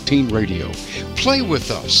Yourself Teen Radio. Play with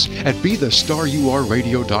us at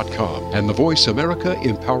BeTheStarYouAreRadio.com and the Voice America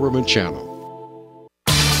Empowerment Channel.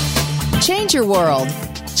 Change your world.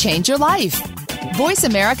 Change your life.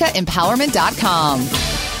 VoiceAmericaEmpowerment.com.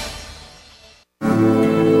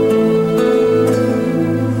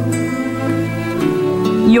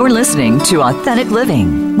 You're listening to Authentic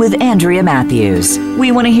Living with Andrea Matthews.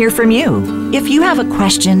 We want to hear from you. If you have a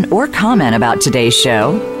question or comment about today's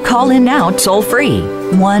show, call in now toll-free,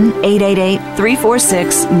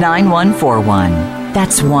 1-888-346-9141.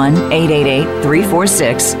 That's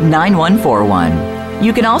 1-888-346-9141.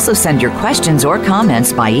 You can also send your questions or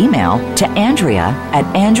comments by email to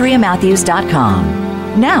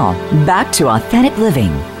Andrea@AndreaMatthews.com. Now, back to Authentic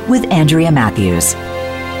Living with Andrea Matthews.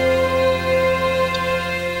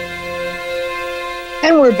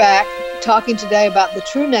 And we're back talking today about the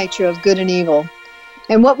true nature of good and evil.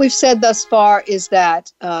 And what we've said thus far is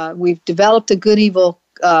that we've developed a good-evil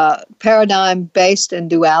paradigm based in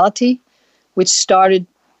duality, which started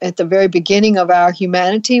at the very beginning of our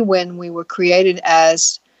humanity when we were created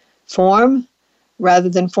as form rather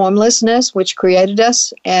than formlessness, which created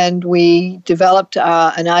us. And we developed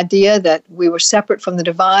an idea that we were separate from the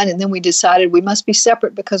divine, and then we decided we must be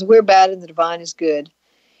separate because we're bad and the divine is good.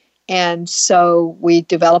 And so we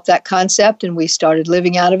developed that concept and we started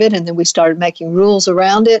living out of it, and then we started making rules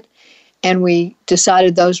around it, and we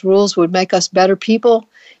decided those rules would make us better people.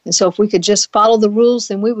 And so if we could just follow the rules,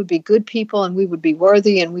 then we would be good people and we would be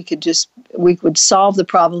worthy, and we would solve the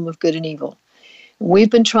problem of good and evil.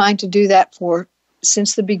 We've been trying to do that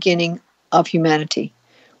since the beginning of humanity.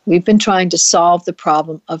 We've been trying to solve the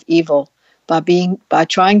problem of evil by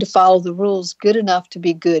trying to follow the rules good enough to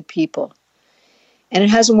be good people. And it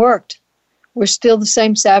hasn't worked. We're still the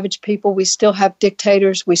same savage people. We still have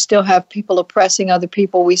dictators. We still have people oppressing other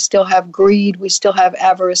people. We still have greed. We still have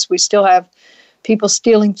avarice. We still have people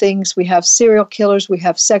stealing things. We have serial killers. We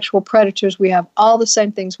have sexual predators. We have all the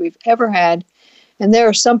same things we've ever had. And there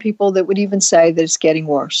are some people that would even say that it's getting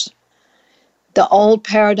worse. The old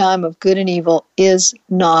paradigm of good and evil is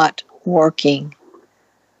not working.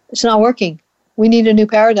 It's not working. We need a new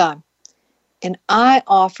paradigm. And I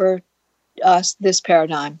offer us this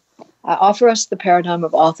paradigm. I offer us the paradigm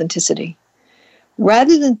of authenticity.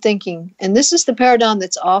 Rather than thinking, and this is the paradigm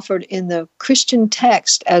that's offered in the Christian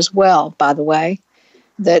text as well, by the way,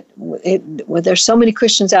 that there's so many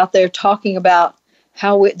Christians out there talking about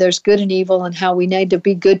how there's good and evil and how we need to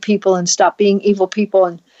be good people and stop being evil people.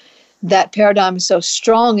 And that paradigm is so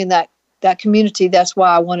strong in that community. That's why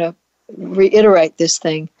I want to reiterate this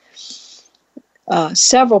thing.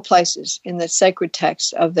 Several places in the sacred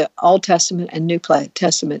text of the Old Testament and New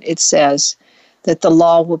Testament, it says that the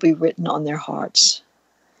law will be written on their hearts.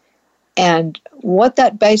 And what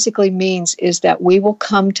that basically means is that we will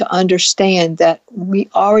come to understand that we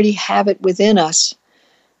already have it within us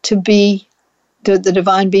to be the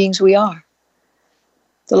divine beings we are.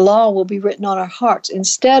 The law will be written on our hearts.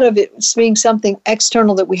 Instead of it being something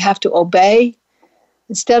external that we have to obey,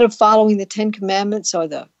 instead of following the Ten Commandments or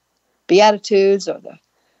the Beatitudes or the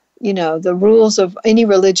rules of any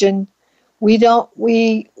religion, we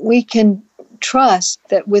can trust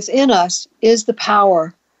that within us is the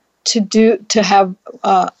power to have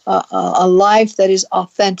a life that is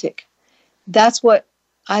authentic. That's what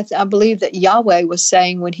I believe that Yahweh was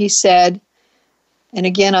saying when he said, and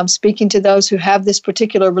again, I'm speaking to those who have this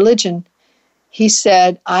particular religion, he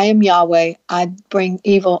said, I am Yahweh, I bring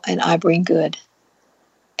evil and I bring good.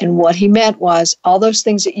 And what he meant was, all those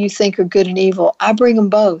things that you think are good and evil, I bring them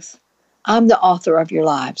both. I'm the author of your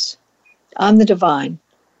lives. I'm the divine.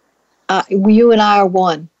 You and I are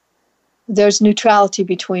one. There's neutrality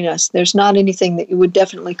between us. There's not anything that you would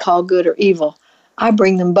definitely call good or evil. I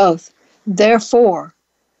bring them both. Therefore,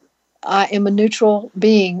 I am a neutral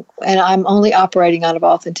being, and I'm only operating out of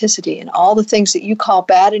authenticity. And all the things that you call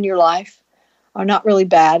bad in your life are not really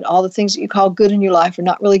bad. All the things that you call good in your life are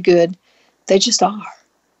not really good. They just are.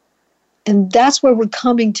 And that's where we're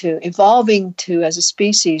coming to, evolving to as a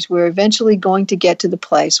species. We're eventually going to get to the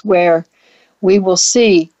place where we will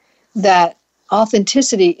see that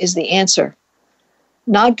authenticity is the answer.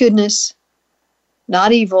 Not goodness,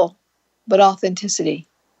 not evil, but authenticity.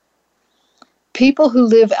 People who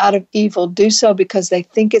live out of evil do so because they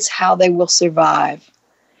think it's how they will survive.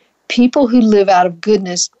 People who live out of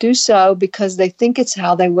goodness do so because they think it's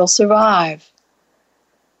how they will survive.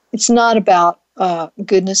 It's not about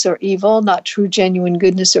goodness or evil, not true, genuine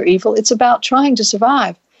goodness or evil. It's about trying to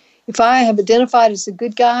survive. If I have identified as a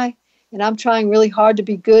good guy and I'm trying really hard to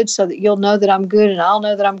be good so that you'll know that I'm good and I'll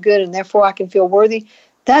know that I'm good and therefore I can feel worthy,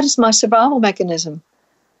 that is my survival mechanism.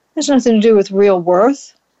 There's nothing to do with real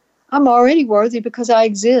worth. I'm already worthy because I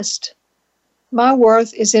exist. My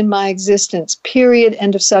worth is in my existence, period,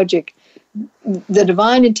 end of subject. The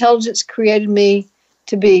divine intelligence created me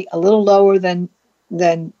to be a little lower than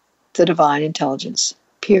the divine intelligence,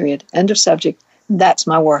 period, end of subject. That's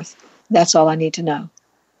my worth. That's all I need to know.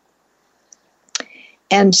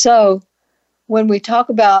 And so when we talk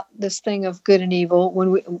about this thing of good and evil,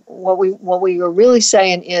 what we are really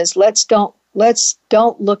saying is let's don't let's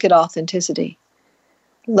don't look at authenticity.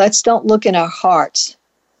 Let's don't look in our hearts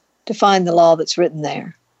to find the law that's written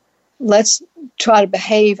there. Let's try to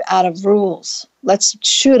behave out of rules. Let's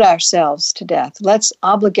shoot ourselves to death. Let's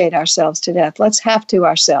obligate ourselves to death. Let's have to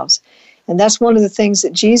ourselves. And that's one of the things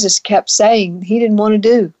that Jesus kept saying he didn't want to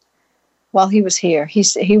do while he was here.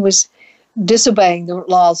 He was disobeying the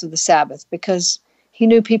laws of the Sabbath because he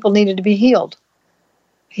knew people needed to be healed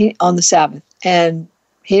on the Sabbath. And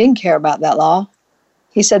he didn't care about that law.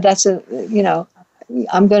 He said,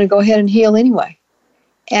 I'm going to go ahead and heal anyway.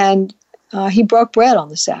 And he broke bread on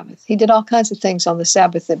the Sabbath. He did all kinds of things on the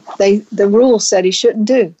Sabbath that the rules said he shouldn't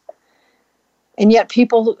do. And yet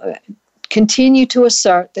people continue to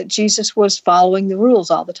assert that Jesus was following the rules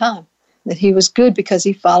all the time, that he was good because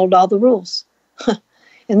he followed all the rules.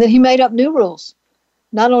 And then he made up new rules.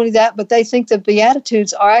 Not only that, but they think the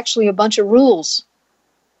Beatitudes are actually a bunch of rules.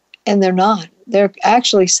 And they're not. They're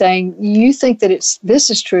actually saying, you think that this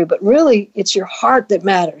is true, but really it's your heart that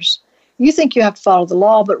matters. You think you have to follow the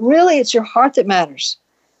law, but really it's your heart that matters.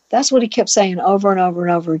 That's what he kept saying over and over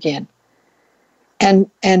and over again. And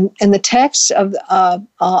the texts of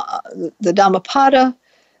the Dhammapada,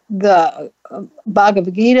 the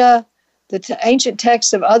Bhagavad Gita, the ancient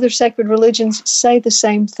texts of other sacred religions say the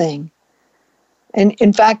same thing. And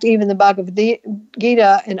in fact, even the Bhagavad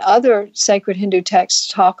Gita and other sacred Hindu texts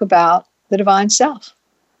talk about the divine self.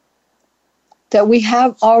 That we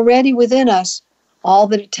have already within us all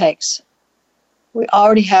that it takes. We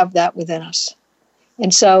already have that within us.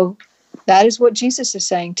 And so that is what Jesus is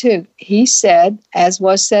saying too. He said, as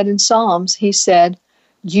was said in Psalms, he said,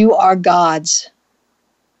 you are God's.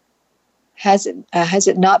 Has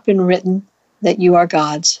it not been written that you are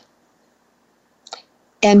God's?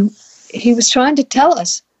 And he was trying to tell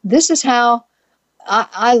us, this is how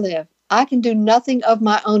I live. I can do nothing of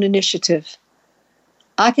my own initiative.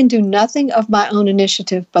 I can do nothing of my own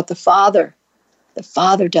initiative, but the Father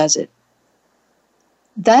does it.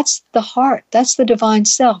 That's the heart. That's the divine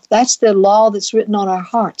self. That's the law that's written on our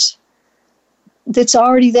hearts. That's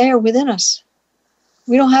already there within us.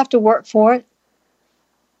 We don't have to work for it.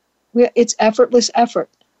 It's effortless effort.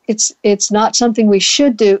 It's not something we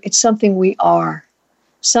should do. It's something we are.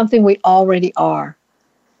 Something we already are.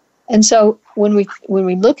 And so when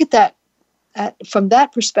we look at that from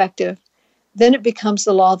that perspective, then it becomes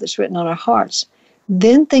the law that's written on our hearts.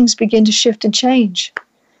 Then things begin to shift and change.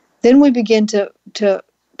 Then we begin to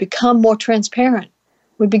become more transparent.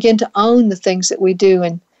 We begin to own the things that we do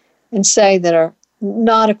and say that are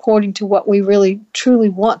not according to what we really truly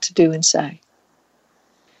want to do and say.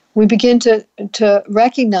 We begin to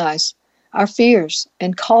recognize our fears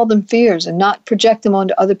and call them fears and not project them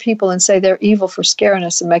onto other people and say they're evil for scaring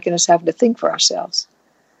us and making us have to think for ourselves.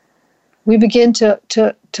 We begin to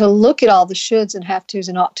look at all the shoulds and have tos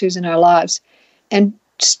and ought tos in our lives and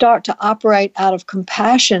start to operate out of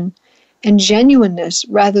compassion and genuineness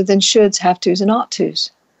rather than shoulds, have tos, and ought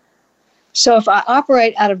tos. So if I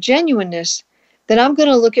operate out of genuineness, then I'm going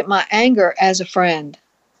to look at my anger as a friend.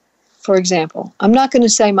 For example, I'm not going to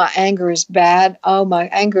say my anger is bad. Oh, my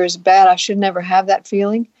anger is bad. I should never have that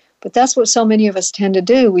feeling. But that's what so many of us tend to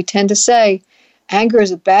do. We tend to say anger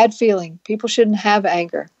is a bad feeling. People shouldn't have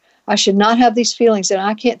anger. I should not have these feelings. And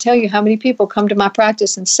I can't tell you how many people come to my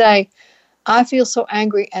practice and say, I feel so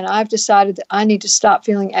angry and I've decided that I need to stop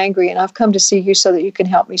feeling angry and I've come to see you so that you can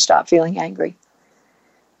help me stop feeling angry.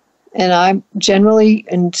 And I generally,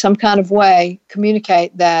 in some kind of way,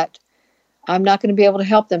 communicate that I'm not going to be able to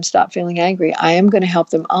help them stop feeling angry. I am going to help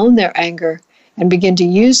them own their anger and begin to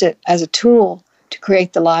use it as a tool to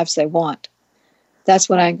create the lives they want. That's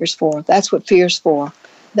what anger's for. That's what fear's for.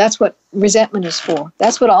 That's what resentment is for.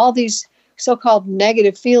 That's what all these so-called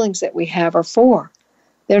negative feelings that we have are for.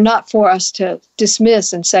 They're not for us to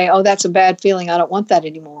dismiss and say, oh, that's a bad feeling. I don't want that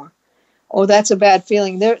anymore. Oh, that's a bad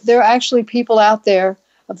feeling. There are actually people out there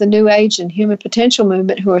of the New Age and Human Potential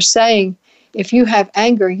movement who are saying, if you have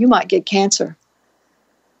anger, you might get cancer.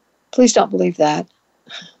 Please don't believe that.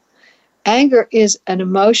 Anger is an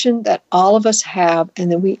emotion that all of us have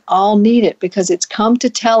and that we all need it because it's come to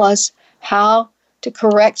tell us how to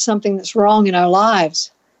correct something that's wrong in our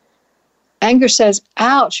lives. Anger says,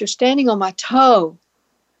 ouch, you're standing on my toe.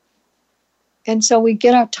 And so we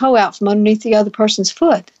get our toe out from underneath the other person's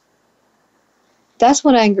foot. That's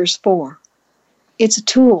what anger's for. It's a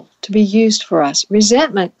tool to be used for us.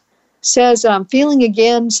 Resentment says that I'm feeling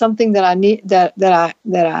again something that I need that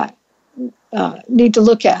I need to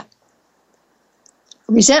look at.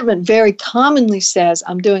 Resentment very commonly says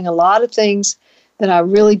I'm doing a lot of things that I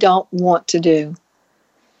really don't want to do.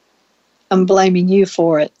 I'm blaming you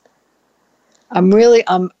for it.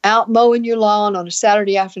 I'm out mowing your lawn on a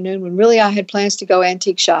Saturday afternoon when really I had plans to go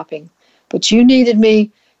antique shopping. But you needed me,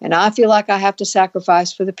 and I feel like I have to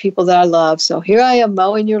sacrifice for the people that I love. So here I am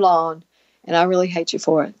mowing your lawn, and I really hate you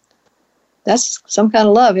for it. That's some kind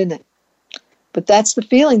of love, isn't it? But that's the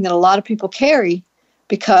feeling that a lot of people carry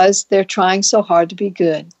because they're trying so hard to be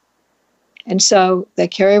good. And so they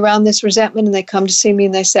carry around this resentment, and they come to see me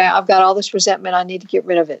and they say, I've got all this resentment, I need to get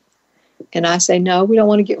rid of it. And I say, no, we don't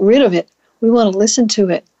want to get rid of it. We want to listen to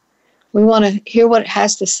it. We want to hear what it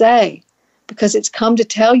has to say, because it's come to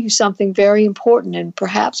tell you something very important. And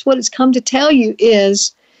perhaps what it's come to tell you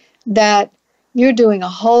is that you're doing a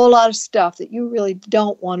whole lot of stuff that you really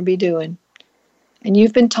don't want to be doing. And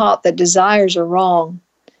you've been taught that desires are wrong,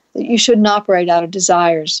 that you shouldn't operate out of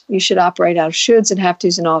desires. You should operate out of shoulds and have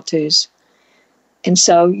tos and ought tos. And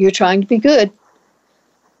so you're trying to be good,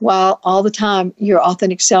 while all the time your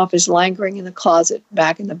authentic self is lingering in the closet,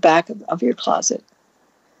 back in the back of your closet.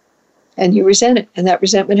 And you resent it. And that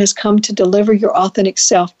resentment has come to deliver your authentic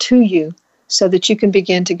self to you so that you can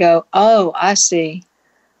begin to go, oh, I see.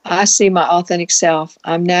 I see my authentic self.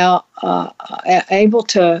 I'm now able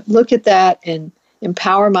to look at that and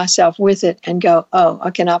empower myself with it and go, oh,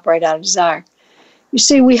 I can operate out of desire. You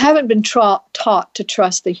see, we haven't been taught to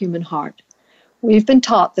trust the human heart. We've been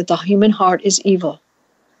taught that the human heart is evil.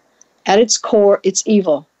 At its core, it's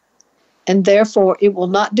evil. And therefore, it will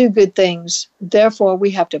not do good things. Therefore, we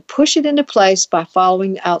have to push it into place by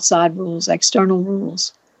following outside rules, external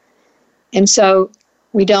rules. And so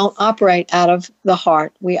we don't operate out of the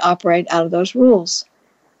heart. We operate out of those rules.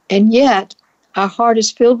 And yet, our heart is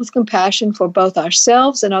filled with compassion for both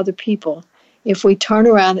ourselves and other people if we turn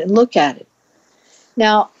around and look at it.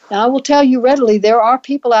 Now, I will tell you readily, there are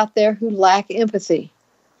people out there who lack empathy.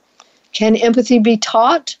 Can empathy be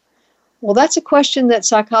taught? Well, that's a question that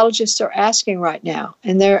psychologists are asking right now,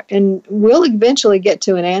 and we'll eventually get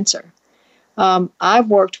to an answer. I've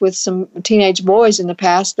worked with some teenage boys in the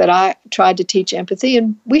past that I tried to teach empathy,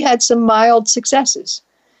 and we had some mild successes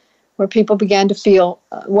where people began to feel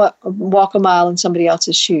walk a mile in somebody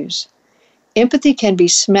else's shoes. Empathy can be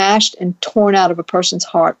smashed and torn out of a person's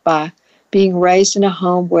heart by being raised in a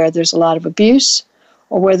home where there's a lot of abuse,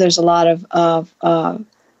 or where there's a lot of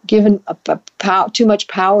too much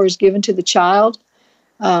power is given to the child.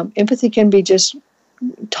 Empathy can be just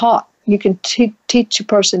taught. You can teach a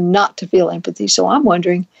person not to feel empathy. So I'm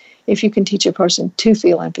wondering if you can teach a person to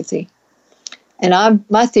feel empathy. And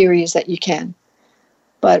my theory is that you can,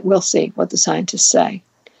 but we'll see what the scientists say.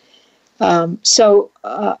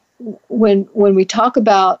 When we talk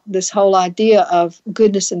about this whole idea of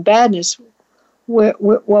goodness and badness,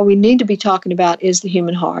 what we need to be talking about is the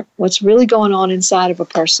human heart, what's really going on inside of a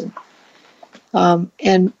person.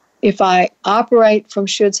 And if I operate from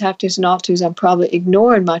shoulds, have tos, and ought tos, I'm probably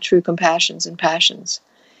ignoring my true compassions and passions.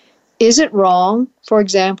 Is it wrong, for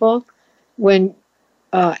example, when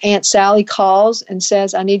Aunt Sally calls and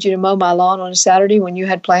says, I need you to mow my lawn on a Saturday when you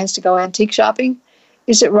had plans to go antique shopping?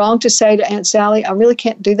 Is it wrong to say to Aunt Sally, I really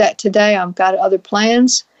can't do that today. I've got other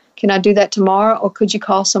plans. Can I do that tomorrow? Or could you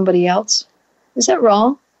call somebody else? Is that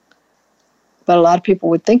wrong? But a lot of people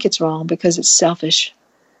would think it's wrong because it's selfish.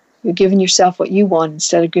 You're giving yourself what you want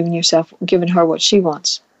instead of giving her what she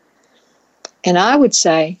wants. And I would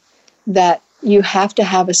say that you have to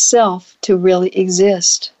have a self to really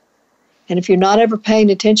exist. And if you're not ever paying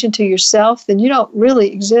attention to yourself, then you don't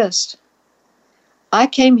really exist. I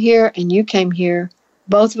came here and you came here.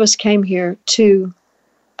 Both of us came here to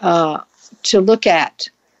look at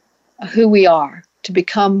who we are, to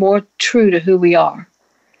become more true to who we are.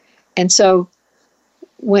 And so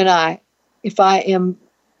if I am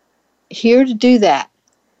here to do that,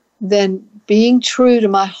 then being true to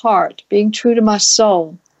my heart, being true to my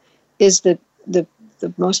soul is the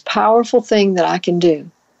most powerful thing that I can do.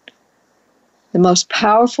 The most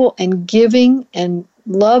powerful and giving and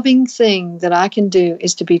loving thing that I can do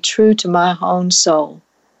is to be true to my own soul.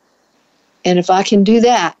 And if I can do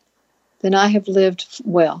that, then I have lived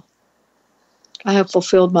well. I have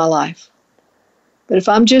fulfilled my life. But if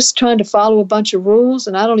I'm just trying to follow a bunch of rules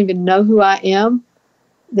and I don't even know who I am,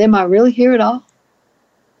 then am I really here at all?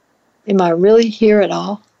 Am I really here at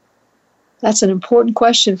all? That's an important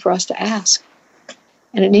question for us to ask.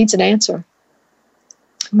 And it needs an answer.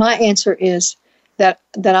 My answer is that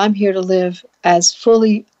I'm here to live as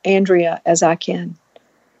fully Andrea as I can.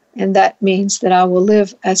 And that means that I will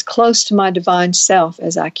live as close to my divine self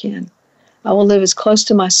as I can. I will live as close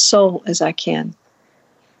to my soul as I can.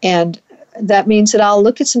 And that means that I'll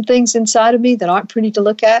look at some things inside of me that aren't pretty to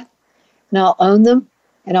look at, and I'll own them,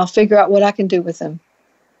 and I'll figure out what I can do with them.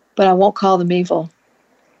 But I won't call them evil.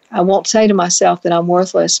 I won't say to myself that I'm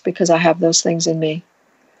worthless because I have those things in me.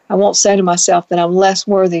 I won't say to myself that I'm less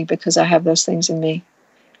worthy because I have those things in me.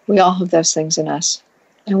 We all have those things in us,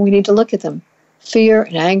 and we need to look at them. Fear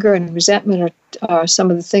and anger and resentment are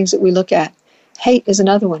some of the things that we look at. Hate is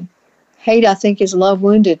another one. Hate, I think, is love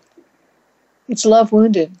wounded. It's love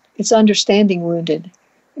wounded. It's understanding wounded.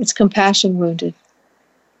 It's compassion wounded.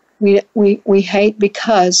 We hate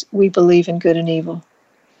because we believe in good and evil.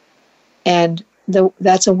 And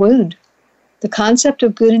that's a wound. The concept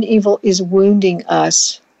of good and evil is wounding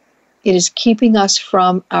us. It is keeping us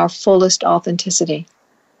from our fullest authenticity.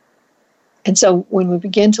 And so when we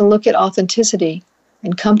begin to look at authenticity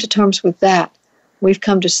and come to terms with that, we've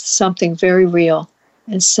come to something very real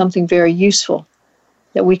and something very useful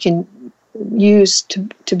that we can use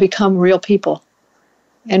to become real people.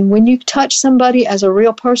 And when you touch somebody as a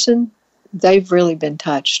real person, they've really been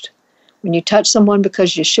touched. When you touch someone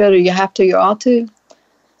because you should or you have to, you ought to,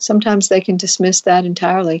 sometimes they can dismiss that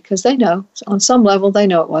entirely because they know, on some level, they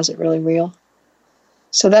know it wasn't really real.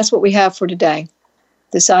 So that's what we have for today.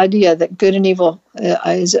 This idea that good and evil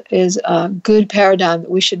is a good paradigm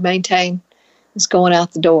that we should maintain is going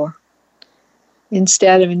out the door.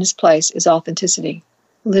 Instead of in its place is authenticity,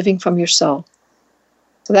 living from your soul.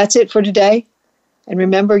 So that's it for today. And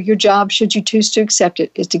remember, your job, should you choose to accept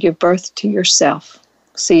it, is to give birth to yourself.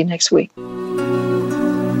 See you next week.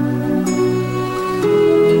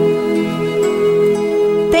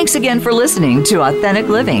 Thanks again for listening to Authentic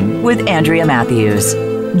Living with Andrea Matthews.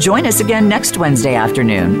 Join us again next Wednesday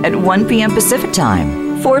afternoon at 1 p.m. Pacific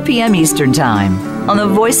Time, 4 p.m. Eastern Time on the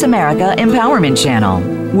Voice America Empowerment Channel.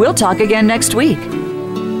 We'll talk again next week.